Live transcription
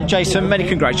Jason, many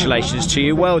congratulations to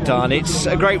you. Well done. It's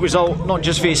a great result, not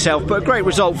just for yourself, but a great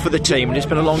result for the team, and it's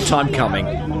been a long time coming.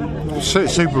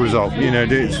 Super result.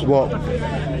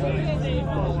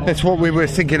 It's what we were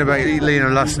thinking about,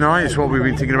 last night. It's what we've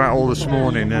been thinking about all this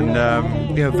morning, and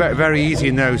very, very easy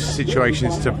in those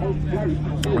situations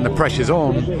when the pressure's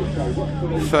on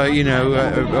for a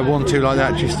 1-2 like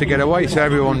that just to get away. So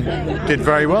everyone did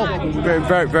very well, very,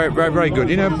 very, very, very good.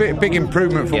 Big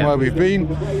improvement from where we've been.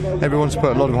 Everyone's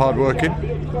put a lot of hard work in,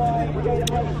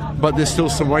 but there's still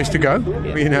some ways to go.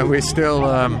 We're still,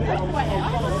 I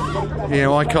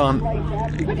can't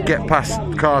get past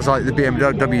cars like the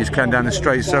BMWs can down the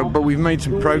straight. But we've made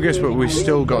some progress, but we've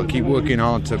still got to keep working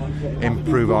hard to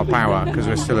improve our power, because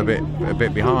we're still a bit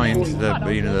behind the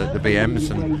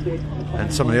BMs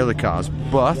and some of the other cars.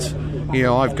 But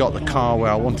I've got the car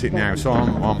where I want it now, so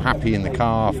I'm happy in the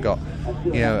car. I've got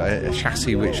a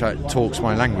chassis which talks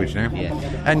my language now. Yeah.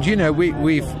 And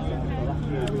we've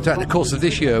throughout the course of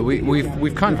this year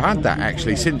we've kind of had that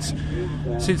actually since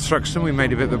Thruxton. We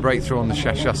made a bit of a breakthrough on the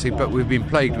chassis, but we've been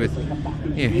plagued with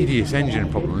hideous engine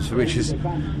problems, which has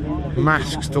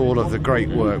masked all of the great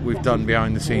work we've done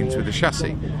behind the scenes with the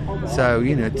chassis. So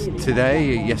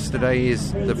yesterday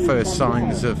is the first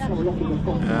signs of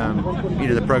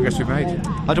the progress we've made.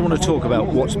 I don't want to talk about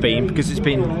what's been, because it's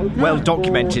been well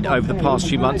documented over the past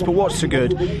few months, but what's so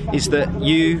good is that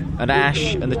you and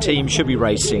Ash and the team should be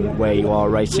racing where you are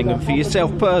racing, and for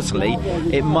yourself personally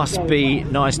it must be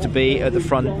nice to be at the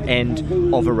front end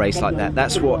of a race like that.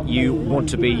 That's what you want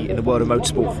to be in the world of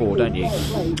motorsport for, don't you?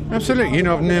 Absolutely.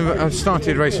 I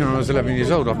started racing when I was 11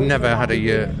 years old. I've never had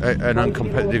an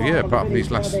uncompetitive year apart from these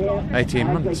last 18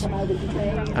 months.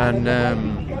 And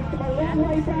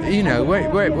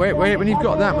when you've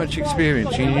got that much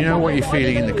experience, you know what you're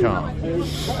feeling in the car,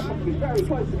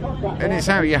 and it's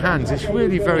out of your hands. It's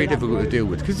really very difficult to deal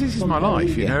with, because this is my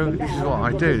life. This is what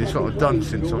I do. This is what I've done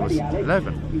since I was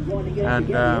 11. And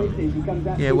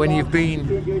when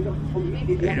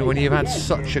you've had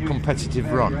such a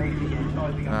competitive run,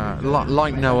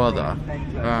 like no other,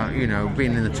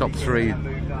 being in the top 3,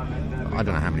 I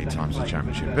don't know how many times the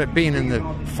championship, but being in the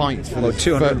fight for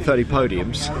 230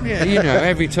 podiums. Yeah,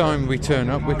 every time we turn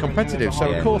up, we're competitive.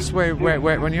 So of course,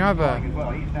 when you have a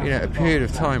period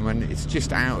of time when it's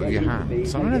just out of your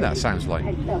hands, I know that sounds like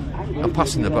I'm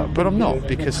passing the buck, but I'm not,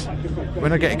 because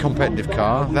when I get a competitive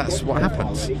car, that's what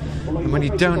happens. And when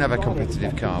you don't have a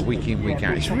competitive car week in, week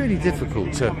out, it's really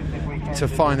difficult to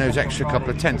find those extra couple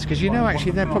of tenths, because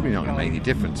actually they're probably not going to make any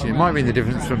difference. It might be the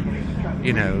difference from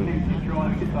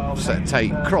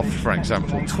take Croft, for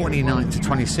example, 29 to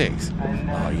 26.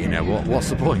 What's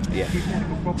the point? Yeah.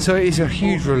 So it is a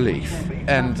huge relief,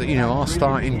 and I'll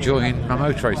start enjoying my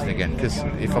motor racing again, because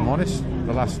if I'm honest,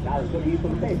 the last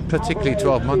particularly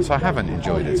 12 months I haven't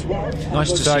enjoyed it. Nice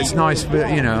to see. So it's nice, but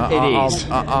it is.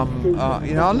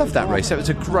 I love that race. It was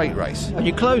a great race. And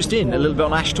you closed in a little bit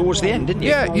on Ash towards the end, didn't you?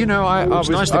 Yeah, it was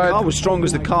nice. The car was strong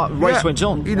as the race went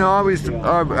on.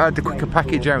 I had the quicker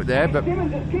package out there, but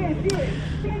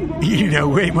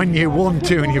when you're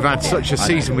 1-2 and you've had such a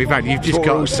season we've had, you've just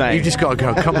got to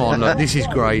go, come on, look, this is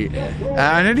great.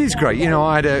 And it is great.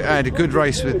 I had a good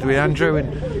race with Andrew,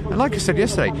 and like I said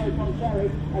yesterday,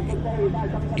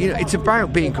 it's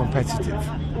about being competitive,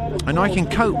 and I can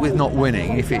cope with not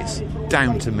winning if it's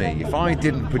down to me. If I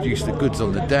didn't produce the goods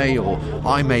on the day, or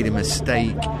I made a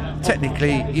mistake,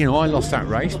 technically, I lost that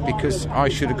race because I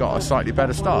should have got a slightly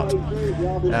better start,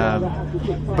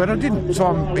 but I didn't. So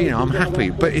I'm happy.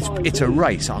 But it's a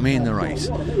race. I'm in the race,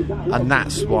 and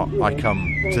that's what I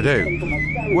come to do.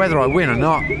 Whether I win or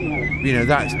not,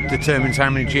 that determines how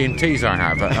many G&Ts I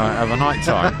have at a night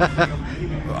time.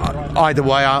 Either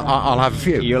way, I'll have a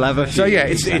few. You'll have a few. So yeah,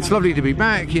 it's lovely to be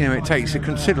back. It takes a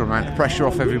considerable amount of pressure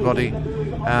off everybody,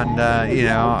 and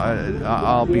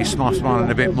I'll be smiling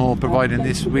a bit more, providing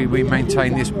we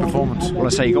maintain this performance. Well, I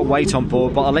say you got weight on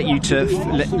board, but I'll let you to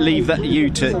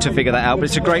figure that out. But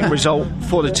it's a great result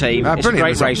for the team. It's a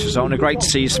great race result, and great to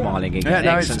see you smiling again.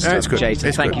 Yeah, it's good.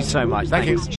 Jason, thank you so much. Thank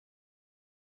you.